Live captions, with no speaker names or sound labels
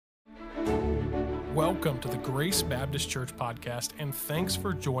Welcome to the Grace Baptist Church podcast, and thanks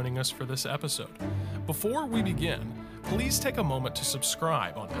for joining us for this episode. Before we begin, please take a moment to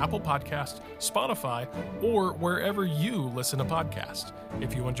subscribe on Apple Podcasts, Spotify, or wherever you listen to podcasts.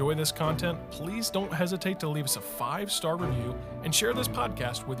 If you enjoy this content, please don't hesitate to leave us a 5-star review and share this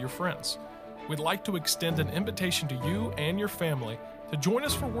podcast with your friends. We'd like to extend an invitation to you and your family to join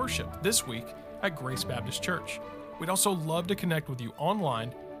us for worship this week at Grace Baptist Church. We'd also love to connect with you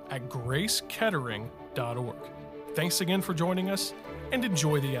online at gracekettering.org. Thanks again for joining us, and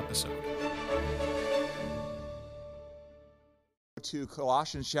enjoy the episode. To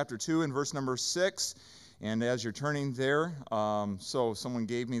Colossians chapter 2 and verse number 6, and as you're turning there, so someone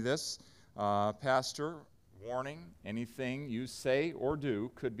gave me this, Pastor, warning, anything you say or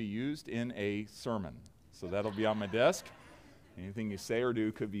do could be used in a sermon. So that'll be on my desk. Anything you say or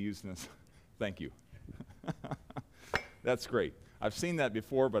do could be used in this. Thank you. That's great. I've seen that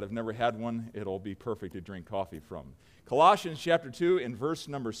before, but I've never had one. It'll be perfect to drink coffee from. Colossians chapter 2 and verse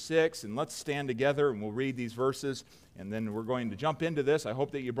number 6, and let's stand together and we'll read these verses, and then we're going to jump into this. I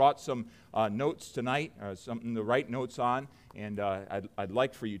hope that you brought some notes tonight, something to write notes on, and I'd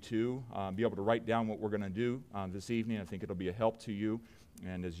like for you to be able to write down what we're going to do this evening. I think it'll be a help to you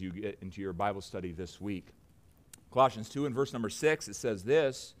and as you get into your Bible study this week. Colossians 2 and verse number 6, it says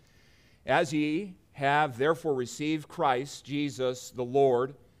this, "As ye have therefore received Christ Jesus the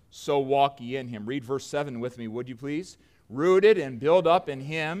Lord, so walk ye in him." Read verse 7 with me, would you please? "Rooted and built up in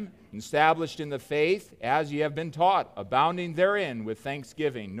him, established in the faith, as ye have been taught, abounding therein with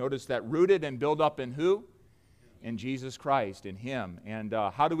thanksgiving." Notice that rooted and built up in who? In Jesus Christ, in him. And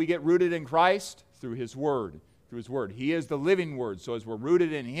how do we get rooted in Christ? Through his word. Through his word. He is the living word. So as we're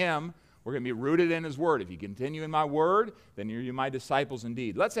rooted in him, we're going to be rooted in his word. If you continue in my word, then you're my disciples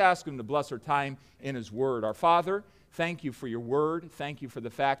indeed. Let's ask him to bless our time in his word. Our Father, thank you for your word. Thank you for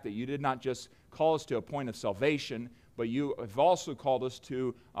the fact that you did not just call us to a point of salvation, but you have also called us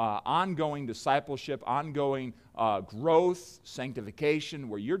to ongoing discipleship, ongoing growth, sanctification,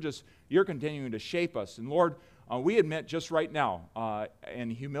 where you're continuing to shape us. And Lord, we admit just right now in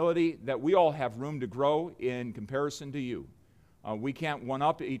humility that we all have room to grow in comparison to you. We can't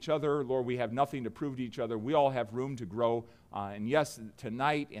one-up each other. Lord, we have nothing to prove to each other. We all have room to grow, and yes,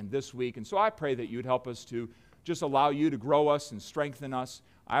 tonight and this week. And so I pray that you'd help us to just allow you to grow us and strengthen us.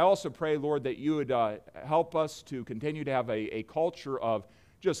 I also pray, Lord, that you would help us to continue to have a culture of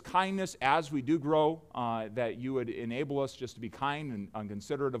just kindness as we do grow, that you would enable us just to be kind and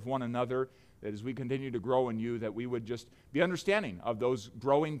considerate of one another, that as we continue to grow in you, that we would just be understanding of those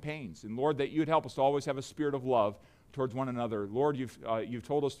growing pains. And Lord, that you'd help us to always have a spirit of love towards one another. Lord, you've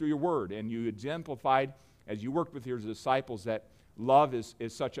told us through your word, and you exemplified, as you worked with your disciples, that love is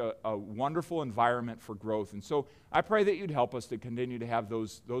such a wonderful environment for growth. And so I pray that you'd help us to continue to have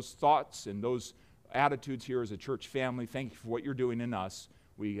those thoughts and those attitudes here as a church family. Thank you for what you're doing in us.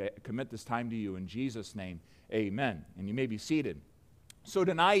 We commit this time to you in Jesus' name. Amen. And you may be seated. So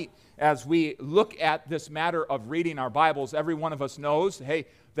tonight, as we look at this matter of reading our Bibles, every one of us knows, hey,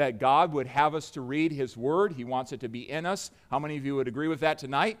 that God would have us to read his word. He wants it to be in us. How many of you would agree with that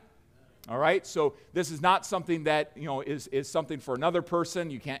tonight? All right, so this is not something that, is something for another person.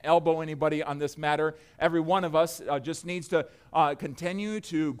 You can't elbow anybody on this matter. Every one of us just needs to continue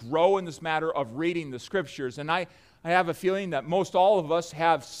to grow in this matter of reading the Scriptures. And I have a feeling that most all of us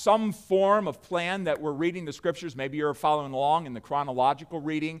have some form of plan that we're reading the Scriptures. Maybe you're following along in the chronological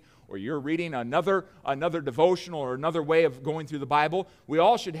reading, or you're reading another devotional or another way of going through the Bible. We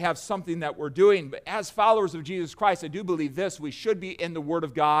all should have something that we're doing. But as followers of Jesus Christ, I do believe this: we should be in the Word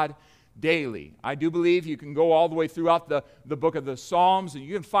of God daily. I do believe you can go all the way throughout the book of the Psalms, and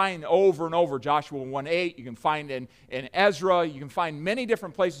you can find over and over Joshua 1:8. You can find in Ezra. You can find many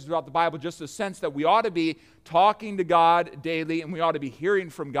different places throughout the Bible just a sense that we ought to be talking to God daily, and we ought to be hearing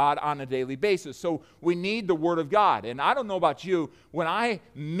from God on a daily basis. So we need the Word of God. And I don't know about you, when I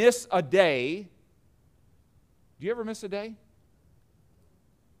miss a day, do you ever miss a day?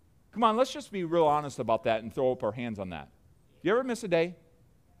 Come on, let's just be real honest about that and throw up our hands on that. Do you ever miss a day?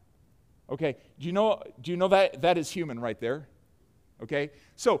 Okay, do you know that is human right there? Okay,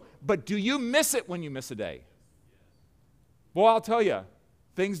 so, but do you miss it when you miss a day? Well, I'll tell you,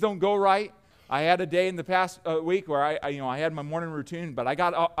 things don't go right. I had a day in the past week where I had my morning routine, but I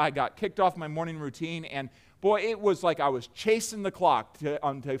got kicked off my morning routine, and boy, it was like I was chasing the clock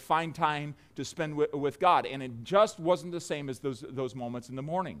to find time to spend with God, and it just wasn't the same as those moments in the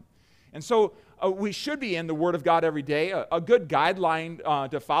morning. And so we should be in the Word of God every day. A good guideline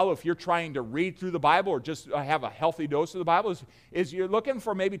to follow if you're trying to read through the Bible or just have a healthy dose of the Bible is you're looking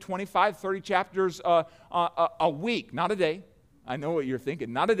for maybe 25, 30 chapters a week, not a day. I know what you're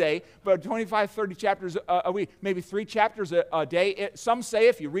thinking. Not a day, but 25, 30 chapters a week, maybe 3 chapters a day. Some say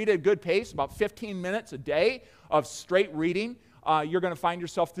if you read at a good pace, about 15 minutes a day of straight reading, you're going to find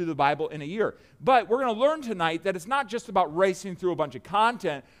yourself through the Bible in a year. But we're going to learn tonight that it's not just about racing through a bunch of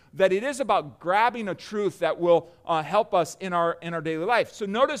content, that it is about grabbing a truth that will help us in our daily life. So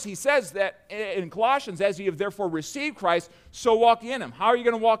notice he says that in Colossians, as you have therefore received Christ, so walk in him. How are you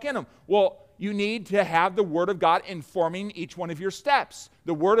going to walk in him? Well, you need to have the Word of God informing each one of your steps.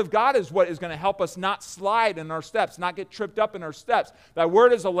 The Word of God is what is going to help us not slide in our steps, not get tripped up in our steps. Thy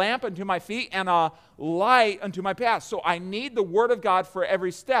Word is a lamp unto my feet and a light unto my path. So I need the Word of God for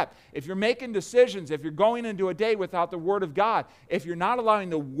every step. If you're making decisions, if you're going into a day without the Word of God, if you're not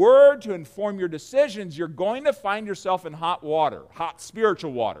allowing the Word to inform your decisions, you're going to find yourself in hot water, hot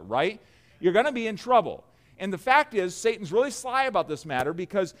spiritual water, right? You're going to be in trouble. And the fact is, Satan's really sly about this matter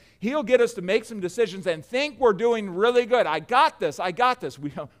because he'll get us to make some decisions and think we're doing really good. I got this, I got this.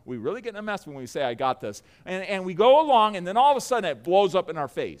 We really get in a mess when we say, I got this. And we go along, and then all of a sudden it blows up in our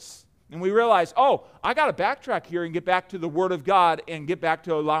face. And we realize, oh, I got to backtrack here and get back to the Word of God and get back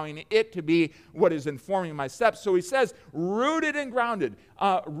to allowing it to be what is informing my steps. So he says, rooted and grounded.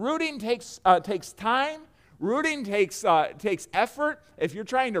 Rooting takes time. Rooting takes effort. If you're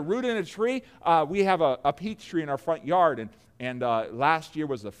trying to root in a tree, we have a peach tree in our front yard, and last year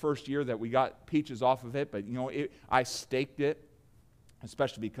was the first year that we got peaches off of it, but I staked it,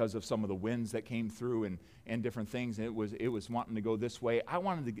 especially because of some of the winds that came through and different things, and it was wanting to go this way. I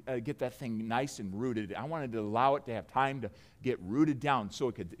wanted to get that thing nice and rooted. I wanted to allow it to have time to get rooted down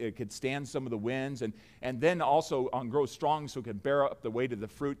so it could stand some of the winds, and then also grow strong so it could bear up the weight of the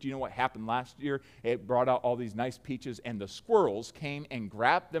fruit. Do you know what happened last year? It brought out all these nice peaches, and the squirrels came and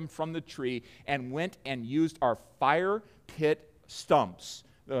grabbed them from the tree and went and used our fire pit stumps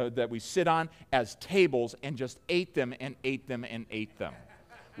that we sit on as tables and just ate them and ate them and ate them.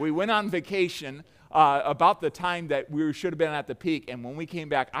 We went on vacation about the time that we should have been at the peak, and when we came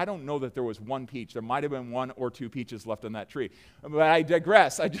back, I don't know that there was one peach. There might have been 1 or 2 peaches left on that tree. But I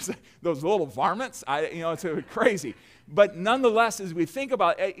digress. Those little varmints, it's crazy. But nonetheless, as we think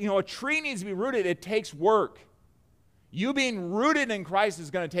about it, a tree needs to be rooted. It takes work. You being rooted in Christ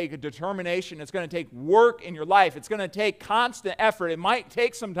is going to take a determination. It's going to take work in your life. It's going to take constant effort. It might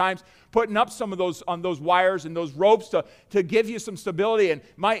take sometimes putting up some of those on those wires and those ropes to give you some stability, and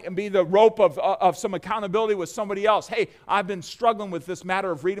might be the rope of some accountability with somebody else. Hey, I've been struggling with this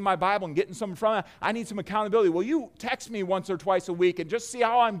matter of reading my Bible and getting some from it. I need some accountability. Will you text me once or twice a week and just see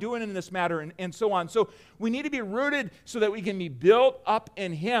how I'm doing in this matter, and so on. So we need to be rooted so that we can be built up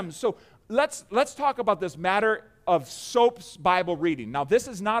in Him. So let's talk about this matter of SOAP's Bible reading. Now, this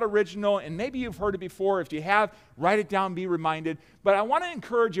is not original, and maybe you've heard it before. If you have, write it down, be reminded. But I want to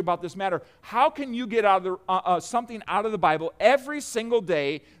encourage you about this matter. How can you get out of something out of the Bible every single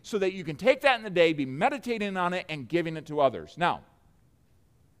day so that you can take that in the day, be meditating on it, and giving it to others? Now,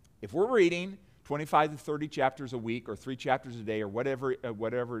 if we're reading 25 to 30 chapters a week or 3 chapters a day or whatever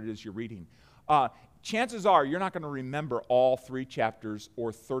it is you're reading, chances are you're not going to remember all 3 chapters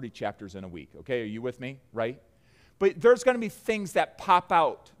or 30 chapters in a week. Okay, are you with me? Right? But there's going to be things that pop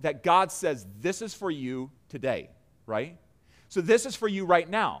out that God says, this is for you today, right? So this is for you right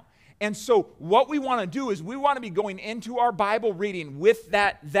now. And so what we want to do is we want to be going into our Bible reading with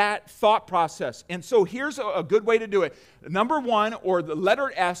that thought process. And so here's a good way to do it. Number 1, or the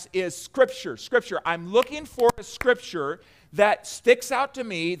letter S, is Scripture. Scripture. I'm looking for a Scripture that sticks out to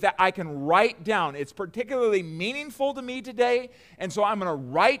me that I can write down. It's particularly meaningful to me today, and so I'm going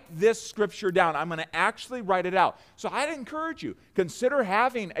to write this Scripture down. I'm going to actually write it out. So I'd encourage you, consider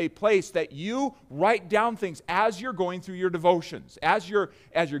having a place that you write down things as you're going through your devotions, as you're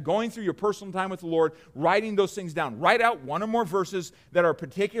going through your personal time with the Lord, writing those things down. Write out 1 or more verses that are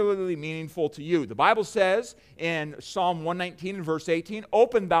particularly meaningful to you. The Bible says in Psalm 119 and verse 18,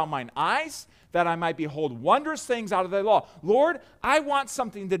 "Open thou mine eyes, that I might behold wondrous things out of thy law." Lord, I want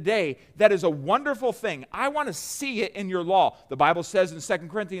something today that is a wonderful thing. I want to see it in your law. The Bible says in 2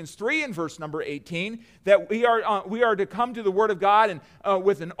 Corinthians 3 and verse number 18 that we are to come to the Word of God and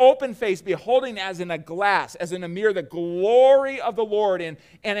with an open face, beholding as in a glass, as in a mirror, the glory of the Lord. And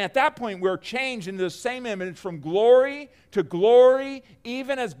at that point, we're changed into the same image from glory to glory,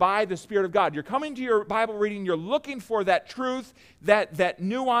 even as by the Spirit of God. You're coming to your Bible reading, you're looking for that truth, that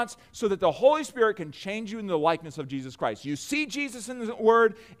nuance, so that the Holy Spirit can change you in the likeness of Jesus Christ. You see Jesus in the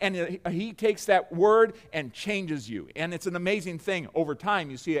Word, and He takes that Word and changes you. And it's an amazing thing. Over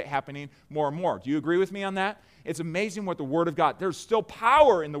time, you see it happening more and more. Do you agree with me on that? It's amazing what the Word of God, there's still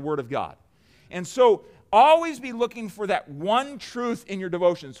power in the Word of God. And so always be looking for that one truth in your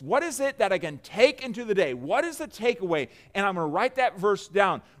devotions. What is it that I can take into the day? What is the takeaway? And I'm going to write that verse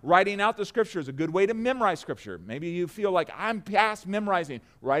down. Writing out the Scripture is a good way to memorize Scripture. Maybe you feel like I'm past memorizing.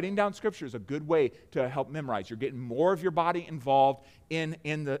 Writing down Scripture is a good way to help memorize. You're getting more of your body involved in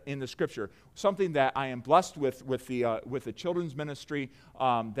the Scripture. Something that I am blessed with the children's ministry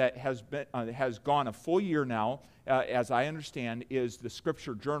that has gone a full year now, as I understand, is the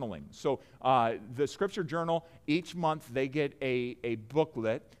Scripture journaling. So the Scripture journal, each month they get a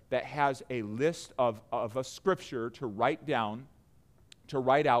booklet that has a list of a Scripture to write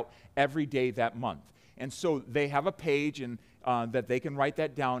out every day that month. And so they have a page and that they can write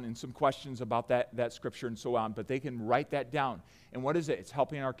that down and some questions about that Scripture and so on, but they can write that down. And what is it? It's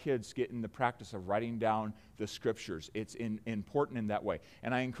helping our kids get in the practice of writing down the Scriptures. It's important in that way.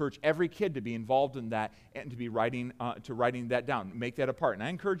 And I encourage every kid to be involved in that and to be writing that down. Make that a part. And I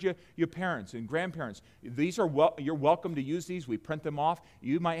encourage you parents and grandparents, you're welcome to use these. We print them off.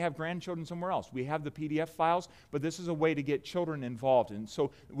 You might have grandchildren somewhere else. We have the PDF files, but this is a way to get children involved. And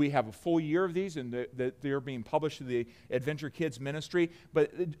so we have a full year of these, and they're being published to the Adventure Kids Ministry.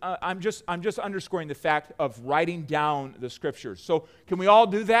 But I'm just underscoring the fact of writing down the Scriptures. So can we all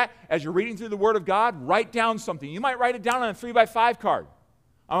do that? As you're reading through the Word of God, write down something. You might write it down on a 3x5 card.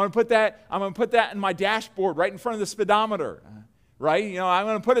 I'm going to put that in my dashboard right in front of the speedometer. Right? I'm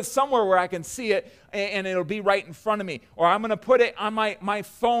going to put it somewhere where I can see it and it'll be right in front of me. Or I'm going to put it on my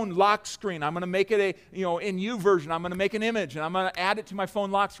phone lock screen. I'm going to make it in YouVersion. I'm going to make an image and I'm going to add it to my phone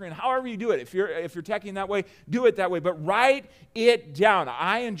lock screen. However you do it. If you're teching that way, do it that way. But write it down.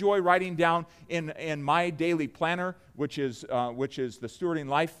 I enjoy writing down in my daily planner, which is the Stewarding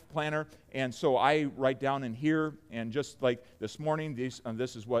Life Planner. And so I write down in here, and just like this morning,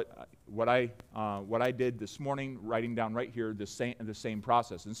 this is what I did this morning, writing down right here the same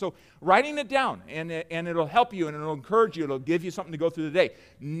process. And so writing it down, and it'll help you, and it'll encourage you, it'll give you something to go through the day.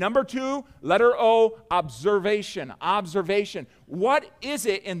 Number 2, letter O, observation. Observation. What is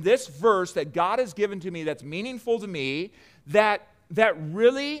it in this verse that God has given to me that's meaningful to me that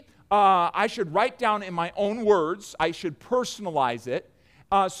really I should write down in my own words? I should personalize it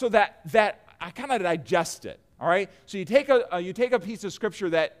so that I kind of digest it. All right? So you take a piece of Scripture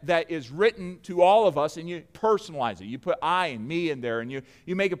that is written to all of us and you personalize it. You put I and me in there, and you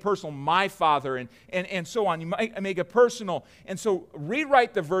make it personal, my Father, and so on. You make it personal. And so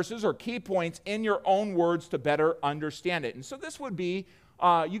rewrite the verses or key points in your own words to better understand it. And so this would be,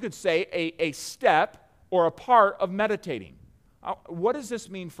 you could say, a step or a part of meditating. What does this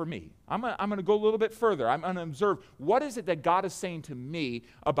mean for me? I'm going to go a little bit further. I'm going to observe what is it that God is saying to me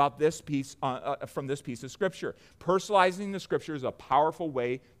about this piece from this piece of Scripture. Personalizing the Scripture is a powerful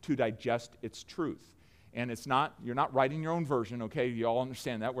way to digest its truth. And you're not writing your own version, okay? You all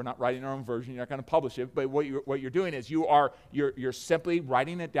understand that. We're not writing our own version. You're not going to publish it. But what you're doing is you're simply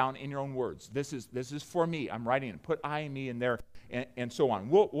writing it down in your own words. This is for me. I'm writing it. Put I and me in there, and so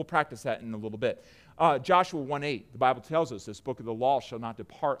on. We'll practice that in a little bit. Joshua 1:8, the Bible tells us, this book of the law shall not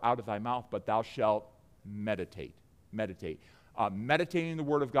depart out of thy mouth, but thou shalt meditate. Meditate. Meditating the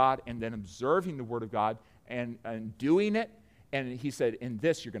Word of God and then observing the Word of God and doing it. And he said, in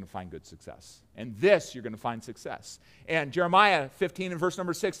this you're going to find good success. In this you're going to find success. And Jeremiah 15 and verse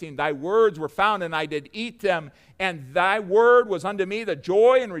number 16, thy words were found and I did eat them, and thy word was unto me the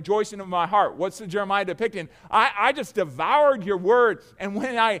joy and rejoicing of my heart. What's the Jeremiah depicting? I just devoured your word. And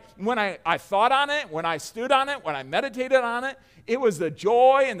when I thought on it, when I stood on it, when I meditated on it, it was the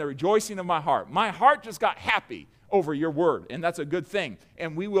joy and the rejoicing of my heart. My heart just got happy over your word, and that's a good thing.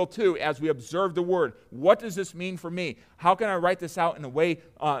 And we will too as we observe the word. What does this mean for me? How can I write this out in a way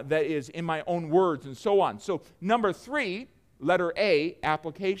that is in my own words, and so on? So number 3, letter A,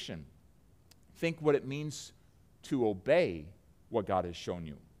 application. Think what it means to obey what God has shown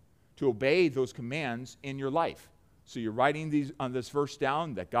you, to obey those commands in your life. So you're writing this verse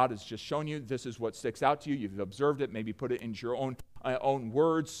down that God has just shown you. This is what sticks out to you. You've observed it. Maybe put it into your own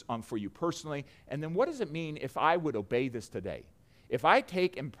words for you personally. And then what does it mean if I would obey this today? If I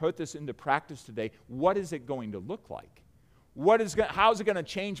take and put this into practice today, what is it going to look like? How is it going to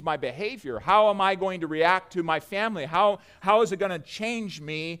change my behavior? How am I going to react to my family? How is it going to change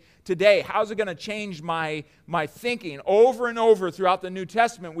me today? How is it going to change my thinking? Over and over throughout the New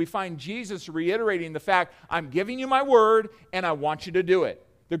Testament, we find Jesus reiterating the fact, I'm giving you my word, and I want you to do it.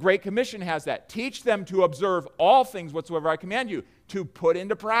 The Great Commission has that. Teach them to observe all things whatsoever I command you. to put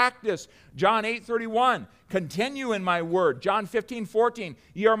into practice. John 8:31, continue in my word. John 15:14,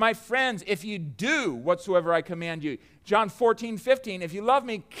 ye are my friends if you do whatsoever I command you. John 14:15, if you love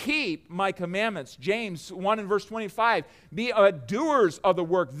me, keep my commandments. James 1 and verse 25, be doers of the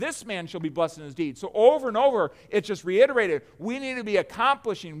work. This man shall be blessed in his deed. So over and over, it's just reiterated. We need to be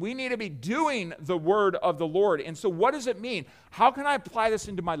accomplishing. We need to be doing the word of the Lord. And so what does it mean? How can I apply this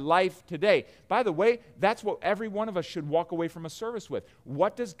into my life today? By the way, that's what every one of us should walk away from a service with.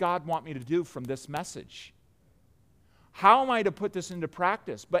 What does God want me to do from this message? How am I to put this into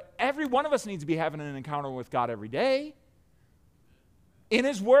practice? But every one of us needs to be having an encounter with God every day in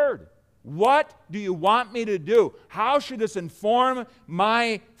His Word. What do you want me to do? How should this inform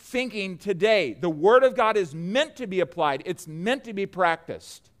my thinking today? The Word of God is meant to be applied. It's meant to be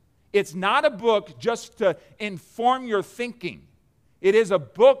practiced. It's not a book just to inform your thinking. It is a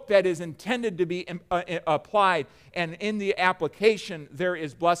book that is intended to be applied, and in the application, there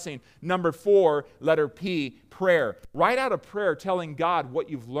is blessing. Number 4, letter P, prayer. Write out a prayer telling God what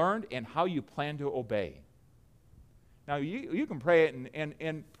you've learned and how you plan to obey. Now, you can pray it,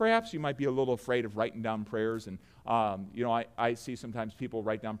 and perhaps you might be a little afraid of writing down prayers. And, I see sometimes people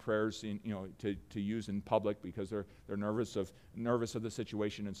write down prayers to use in public because they're nervous of the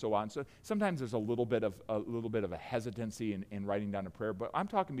situation and so on. So sometimes there's a little bit of a hesitancy in writing down a prayer. But I'm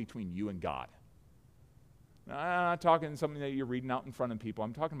talking between you and God. I'm not talking something that you're reading out in front of people.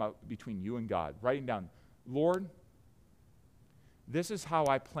 I'm talking about between you and God. Writing down, Lord, this is how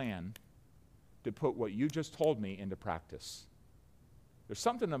I plan to put what you just told me into practice. There's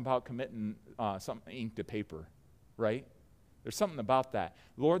something about committing some ink to paper, right? There's something about that.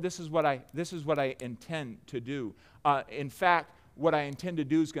 Lord, this is what I intend to do. In fact, what I intend to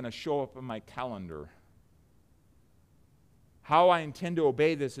do is going to show up on my calendar. How I intend to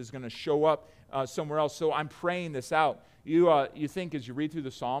obey this is going to show up somewhere else. So I'm praying this out. You think as you read through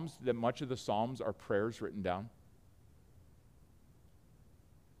the Psalms that much of the Psalms are prayers written down?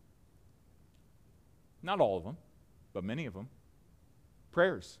 Not all of them, but many of them.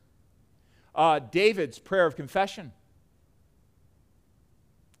 Prayers. David's prayer of confession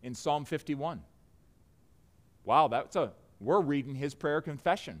in Psalm 51. Wow, we're reading his prayer of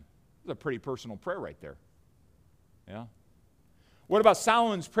confession. It's a pretty personal prayer right there. Yeah. What about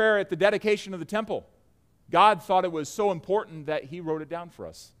Solomon's prayer at the dedication of the temple? God thought it was so important that he wrote it down for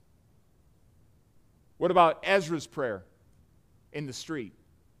us. What about Ezra's prayer in the street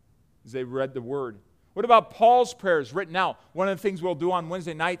as they read the word? What about Paul's prayers written out? One of the things we'll do on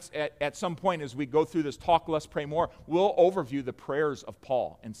Wednesday nights at some point as we go through this Talk Less, Pray More, we'll overview the prayers of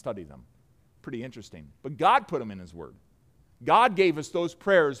Paul and study them. Pretty interesting. But God put them in His Word. God gave us those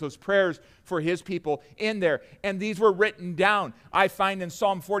prayers for His people in there. And these were written down. I find in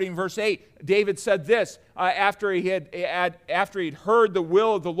Psalm 40 and verse 8, David said this, after he'd heard the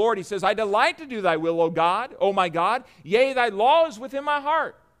will of the Lord, he says, I delight to do thy will, O God, O my God. Yea, thy law is within my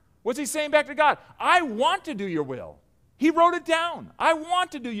heart. What's he saying back to God? I want to do your will. He wrote it down. I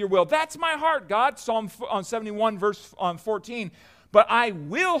want to do your will. That's my heart, God. Psalm 71, verse 14. But I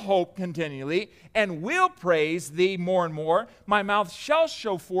will hope continually and will praise thee more and more. My mouth shall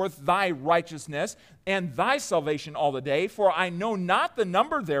show forth thy righteousness and thy salvation all the day, for I know not the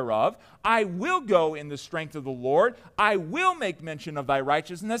number thereof. I will go in the strength of the Lord. I will make mention of thy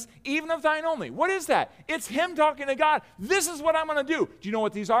righteousness, even of thine only. What is that? It's him talking to God. This is what I'm going to do. Do you know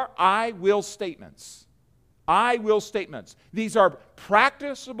what these are? I will statements. I will statements. These are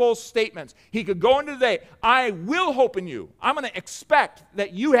practicable statements. He could go into the day, I will hope in you. I'm going to expect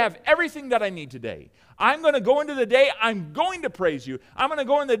that you have everything that I need today. I'm going to go into the day, I'm going to praise you. I'm going to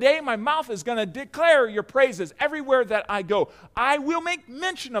go into the day, my mouth is going to declare your praises everywhere that I go. I will make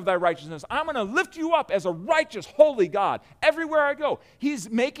mention of thy righteousness. I'm going to lift you up as a righteous, holy God everywhere I go. He's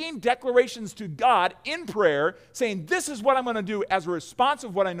making declarations to God in prayer, saying, this is what I'm going to do as a response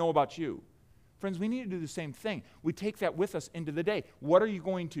of what I know about you. Friends, we need to do the same thing. We take that with us into the day. What are you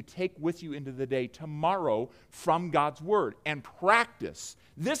going to take with you into the day tomorrow from God's Word and practice?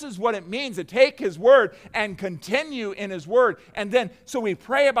 This is what it means to take His Word and continue in His Word. And then, so we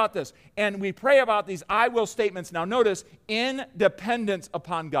pray about this, and we pray about these I will statements. Now notice, in dependence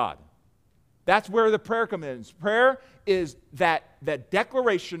upon God. That's where the prayer comes in. Prayer is that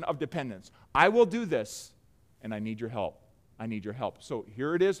declaration of dependence. I will do this, and I need your help. I need your help. So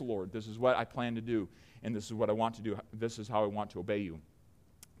here it is, Lord. This is what I plan to do, and this is what I want to do. This is how I want to obey you.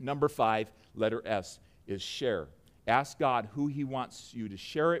 Number 5, letter S, is share. Ask God who He wants you to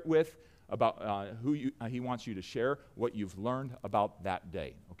share it with, about He wants you to share what you've learned about that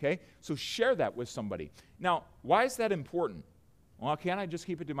day. Okay? So share that with somebody. Now, why is that important? Well, can't I just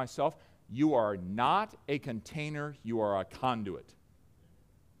keep it to myself? You are not a container. You are a conduit.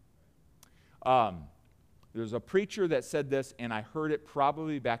 There's a preacher that said this, and I heard it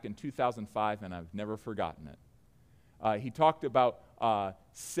probably back in 2005, and I've never forgotten it. He talked about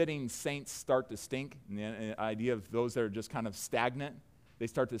sitting saints start to stink, and the idea of those that are just kind of stagnant, they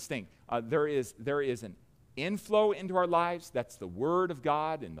start to stink. There is an inflow into our lives. That's the Word of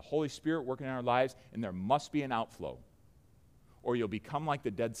God and the Holy Spirit working in our lives, and there must be an outflow, or you'll become like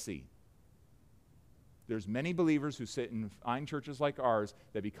the Dead Sea. There's many believers who sit in fine churches like ours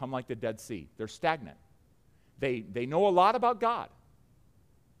that become like the Dead Sea. They're stagnant. They know a lot about God,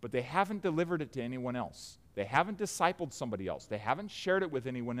 but they haven't delivered it to anyone else. They haven't discipled somebody else. They haven't shared it with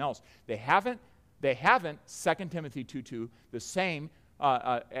anyone else. They haven't 2 Timothy 2:2, the same,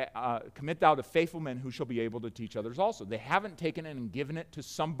 commit thou to faithful men who shall be able to teach others also. They haven't taken it and given it to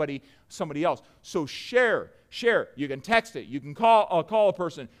somebody else. So share. You can text it. You can call a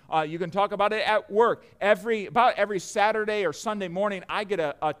person. You can talk about it at work. About every Saturday or Sunday morning, I get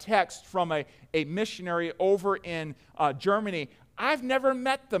a text from a missionary over in Germany. I've never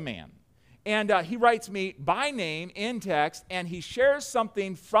met the man. And he writes me by name in text, and he shares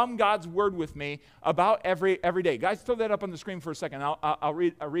something from God's Word with me about every day. Guys, throw that up on the screen for a second. I'll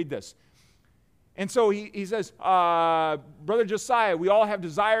read this. And so he says, Brother Josiah, we all have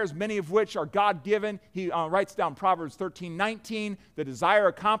desires, many of which are God-given. He writes down Proverbs 13:19. The desire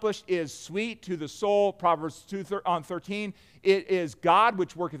accomplished is sweet to the soul. Proverbs 2:13. It is God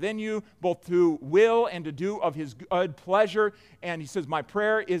which worketh in you, both to will and to do of his good pleasure. And he says, my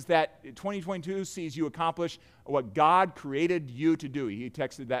prayer is that 2022 sees you accomplish what God created you to do. He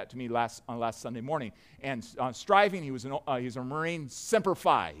texted that to me last Sunday morning. And striving, he's a Marine, Semper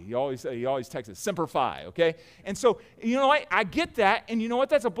Fi. He always texts Semper Fi, okay? And so, you know what? I get that, and you know what?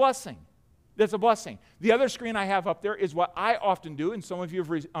 That's a blessing. That's a blessing. The other screen I have up there is what I often do, and some of you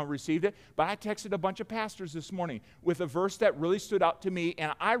have received it, but I texted a bunch of pastors this morning with a verse that really stood out to me,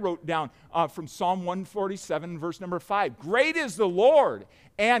 and I wrote down from Psalm 147, verse number 5. Great is the Lord,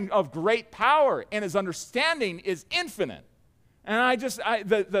 and of great power, and his understanding is infinite. And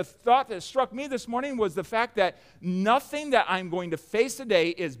the thought that struck me this morning was the fact that nothing that I'm going to face today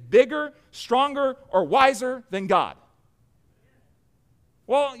is bigger, stronger, or wiser than God.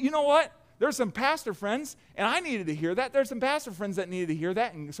 Well, you know what? There's some pastor friends, and I needed to hear that. There's some pastor friends that needed to hear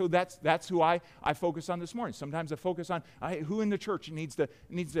that, and so that's who I focus on this morning. Sometimes I focus on who in the church needs to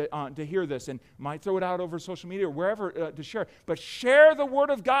hear this, and might throw it out over social media or wherever to share. But share the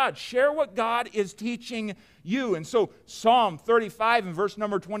Word of God. Share what God is teaching you. And so Psalm 35 and verse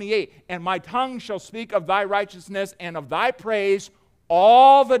number 28, and my tongue shall speak of thy righteousness and of thy praise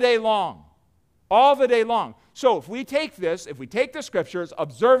all the day long. All the day long. So if we take the scriptures,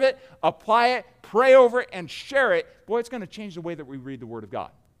 observe it, apply it, pray over it, and share it, boy, it's going to change the way that we read the Word of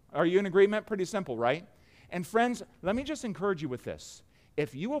God. Are you in agreement? Pretty simple, right? And friends, let me just encourage you with this.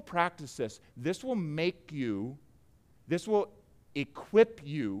 If you will practice this will equip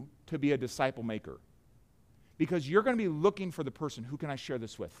you to be a disciple maker. Because you're going to be looking for the person, who can I share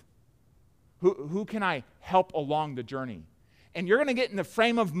this with? Who can I help along the journey? And you're going to get in the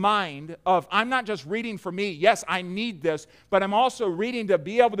frame of mind of, I'm not just reading for me. Yes, I need this, but I'm also reading to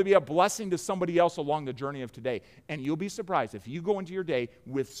be able to be a blessing to somebody else along the journey of today. And you'll be surprised if you go into your day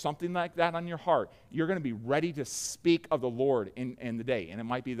with something like that on your heart, you're going to be ready to speak of the Lord in the day. And it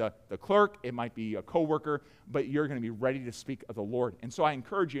might be the clerk, it might be a coworker, but you're going to be ready to speak of the Lord. And so I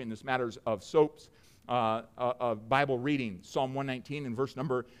encourage you in this matters of soaps, of Bible reading, Psalm 119 and verse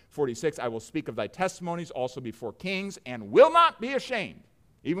number 46, I will speak of thy testimonies also before kings and will not be ashamed.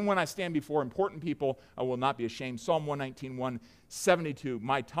 Even when I stand before important people, I will not be ashamed. Psalm 119, 172,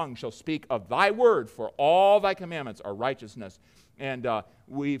 my tongue shall speak of thy word, for all thy commandments are righteousness. And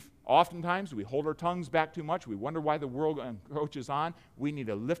oftentimes we hold our tongues back too much. We wonder why the world encroaches on. We need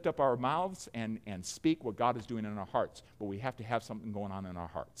to lift up our mouths and speak what God is doing in our hearts. But we have to have something going on in our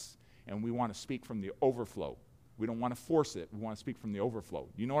hearts. And we want to speak from the overflow. We don't want to force it. We want to speak from the overflow.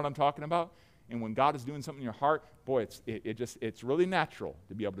 You know what I'm talking about? And when God is doing something in your heart, boy, it's really natural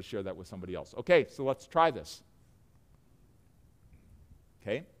to be able to share that with somebody else. Okay, so let's try this.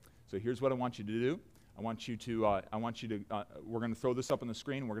 Okay, so here's what I want you to do. We're going to throw this up on the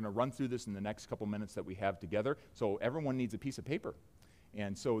screen. We're going to run through this in the next couple minutes that we have together. So everyone needs a piece of paper.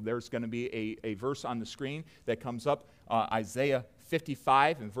 And so there's going to be a verse on the screen that comes up, Isaiah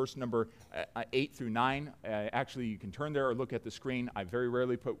 55 and verse number 8 through 9. Actually, you can turn there or look at the screen. I very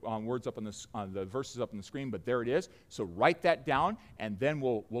rarely put words up on the verses up on the screen, but there it is. So write that down, and then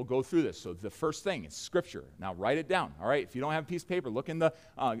we'll go through this. So the first thing is Scripture. Now write it down. All right. If you don't have a piece of paper, look in the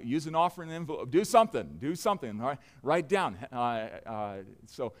use an offering envelope. Do something. All right. Write down.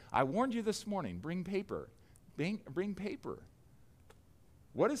 So I warned you this morning. Bring paper. Bring paper.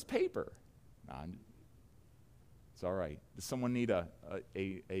 What is paper? It's all right. Does someone need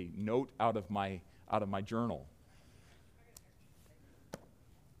a note out of my journal?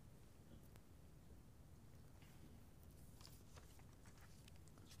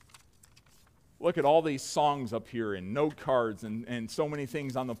 Look at all these songs up here and note cards and so many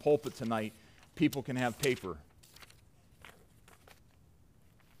things on the pulpit tonight. People can have paper.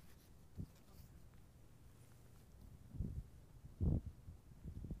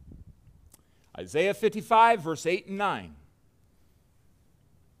 Isaiah 55, verse 8 and 9.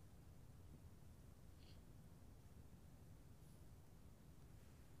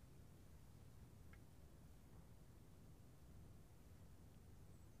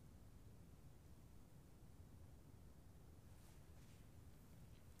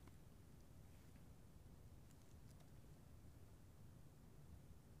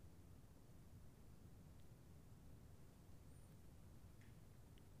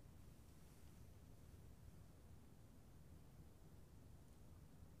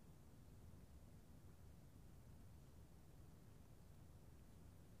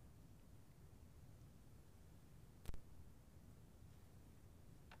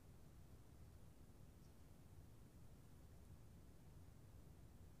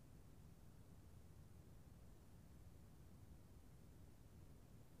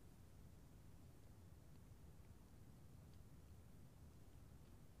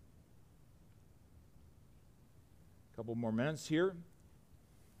 Couple more minutes here.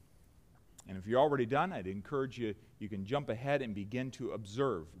 And if you're already done, I'd encourage you, you can jump ahead and begin to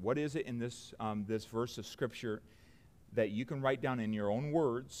observe. What is it in this verse of Scripture that you can write down in your own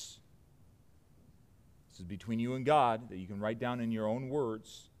words? This is between you and God, that you can write down in your own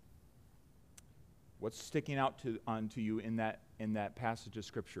words. What's sticking out onto you in that passage of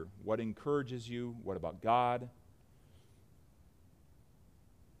Scripture? What encourages you? What about God?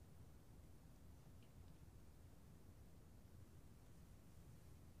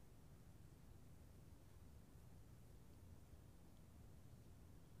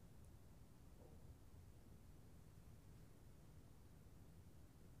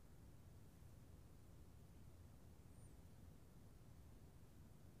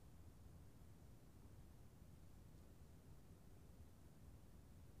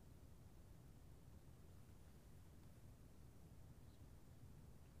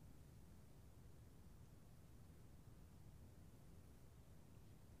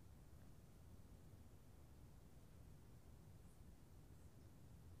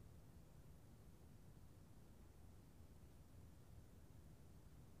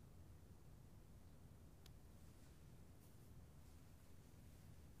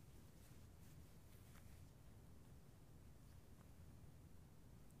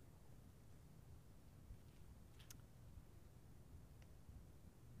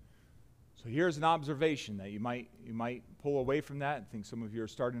 So here's an observation that you might pull away from that. I think some of you are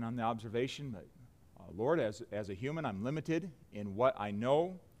starting on the observation, but Lord, as a human, I'm limited in what I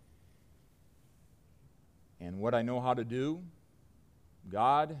know and what I know how to do.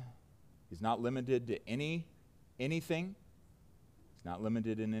 God is not limited to anything. He's not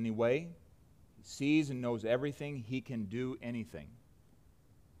limited in any way. He sees and knows everything. He can do anything.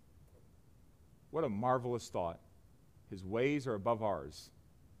 What a marvelous thought. His ways are above ours.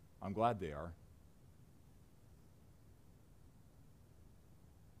 I'm glad they are.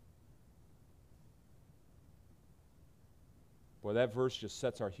 Boy, that verse just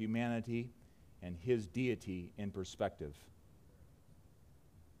sets our humanity and His deity in perspective.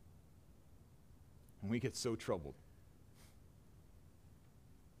 And we get so troubled.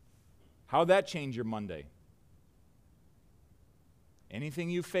 How'd that change your Monday? Anything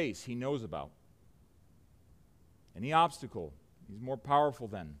you face, He knows about. Any obstacle, He's more powerful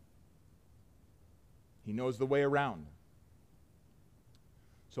than. He knows the way around.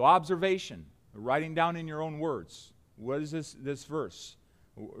 So observation, writing down in your own words. What is this verse?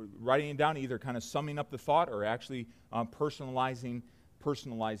 Writing it down, either kind of summing up the thought or actually personalizing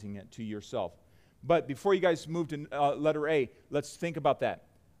it to yourself. But before you guys move to letter A, let's think about that.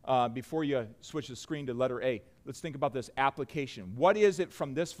 Before you switch the screen to letter A, let's think about this application. What is it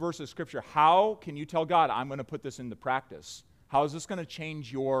from this verse of Scripture? How can you tell God, I'm going to put this into practice? How is this going to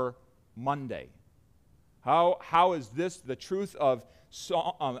change your Monday? How is this the truth of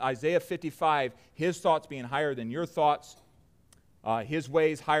Isaiah 55, His thoughts being higher than your thoughts, His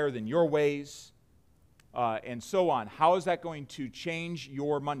ways higher than your ways, and so on? How is that going to change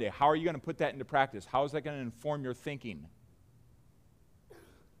your Monday? How are you going to put that into practice? How is that going to inform your thinking?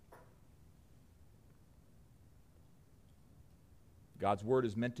 God's Word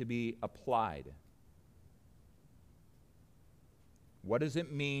is meant to be applied. What does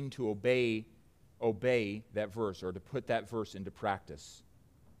it mean to obey obey that verse or to put that verse into practice.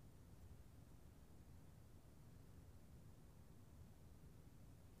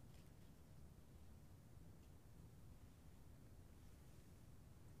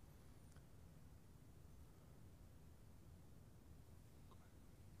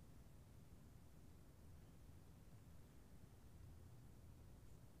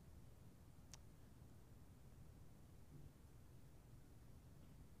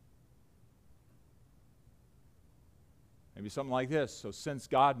 Maybe something like this. So since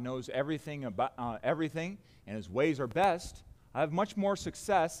God knows everything about everything and his ways are best, I have much more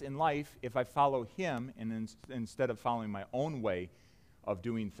success in life if I follow him instead of following my own way of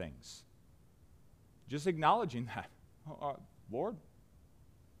doing things. Just acknowledging that. Lord,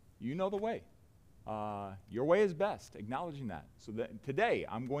 you know the way. Your way is best. Acknowledging that. So that today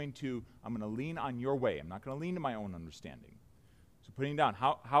I'm going to lean on your way. I'm not going to lean to my own understanding. So putting down,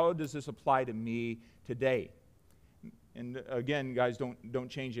 how does this apply to me today? And again, guys, don't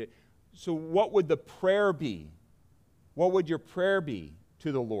change it. So what would the prayer be? What would your prayer be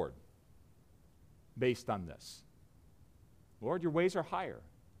to the Lord based on this? Lord, your ways are higher.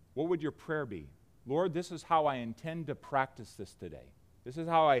 What would your prayer be? Lord, this is how I intend to practice this today. This is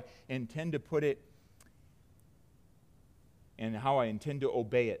how I intend to put it and how I intend to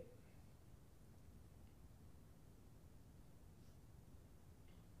obey it.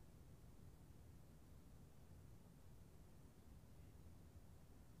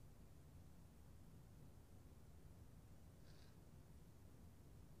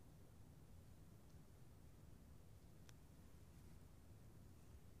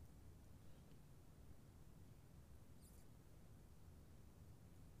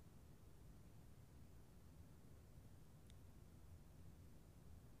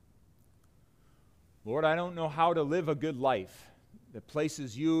 Lord, I don't know how to live a good life that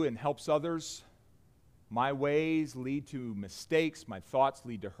places you and helps others. My ways lead to mistakes. My thoughts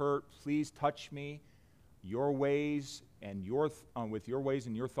lead to hurt. Please touch me. Your ways and with your ways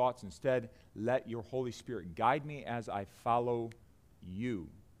and your thoughts instead. Let your Holy Spirit guide me as I follow you.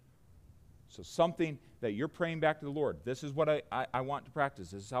 So something that you're praying back to the Lord. This is what I want to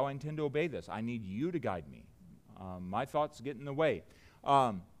practice. This is how I intend to obey this. I need you to guide me. My thoughts get in the way.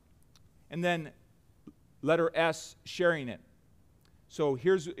 And then letter S, sharing it. So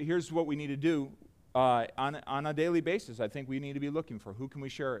here's what we need to do on a daily basis. I think we need to be looking for who can we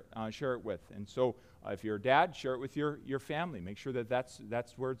share it with. And so if you're a dad, share it with your family. Make sure that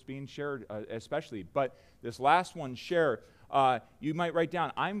that's where it's being shared, especially. But this last one, share. You might write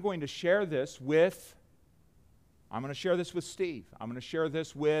down, I'm going to share this with Steve. I'm going to share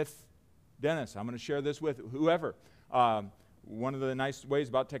this with Dennis. I'm going to share this with whoever. One of the nice ways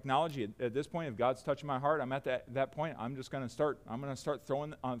about technology at this point, if God's touching my heart, I'm at that point. I'm going to start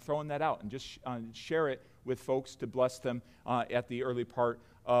throwing that out and just share it with folks to bless them at the early part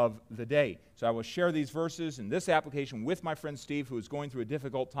of the day. So I will share these verses and this application with my friend Steve, who is going through a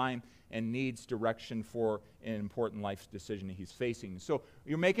difficult time and needs direction for an important life decision that he's facing. So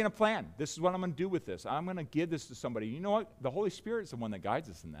you're making a plan. This is what I'm going to do with this. I'm going to give this to somebody. You know what? The Holy Spirit is the one that guides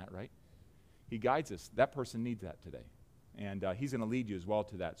us in that, right? He guides us. That person needs that today. And he's going to lead you as well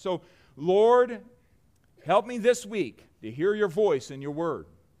to that. So, Lord, help me this week to hear your voice and your word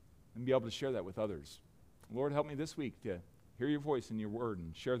and be able to share that with others. Lord, help me this week to hear your voice and your word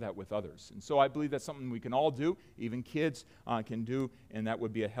and share that with others. And so I believe that's something we can all do, even kids can do, and that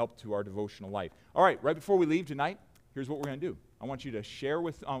would be a help to our devotional life. All right, right before we leave tonight, here's what we're going to do. I want you to share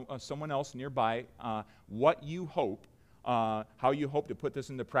with someone else nearby what you hope, how you hope to put this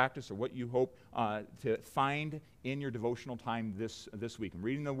into practice, or what you hope to find in your devotional time this week. And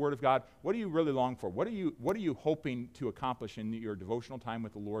reading the Word of God, what do you really long for? What are you hoping to accomplish in your devotional time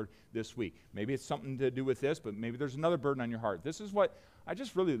with the Lord this week? Maybe it's something to do with this, but maybe there's another burden on your heart. This is what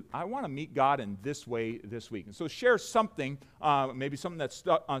I want to meet God in this way this week. And so share something, maybe something that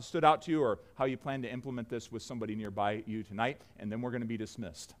stood out to you, or how you plan to implement this with somebody nearby you tonight, and then we're going to be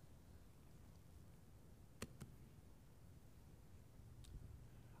dismissed.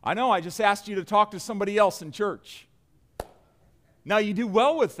 I know, I just asked you to talk to somebody else in church. Now, you do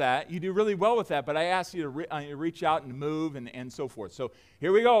well with that. You do really well with that, but I asked you to reach out and move and so forth. So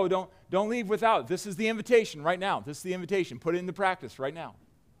here we go. Don't leave without. This is the invitation right now. This is the invitation. Put it into practice right now.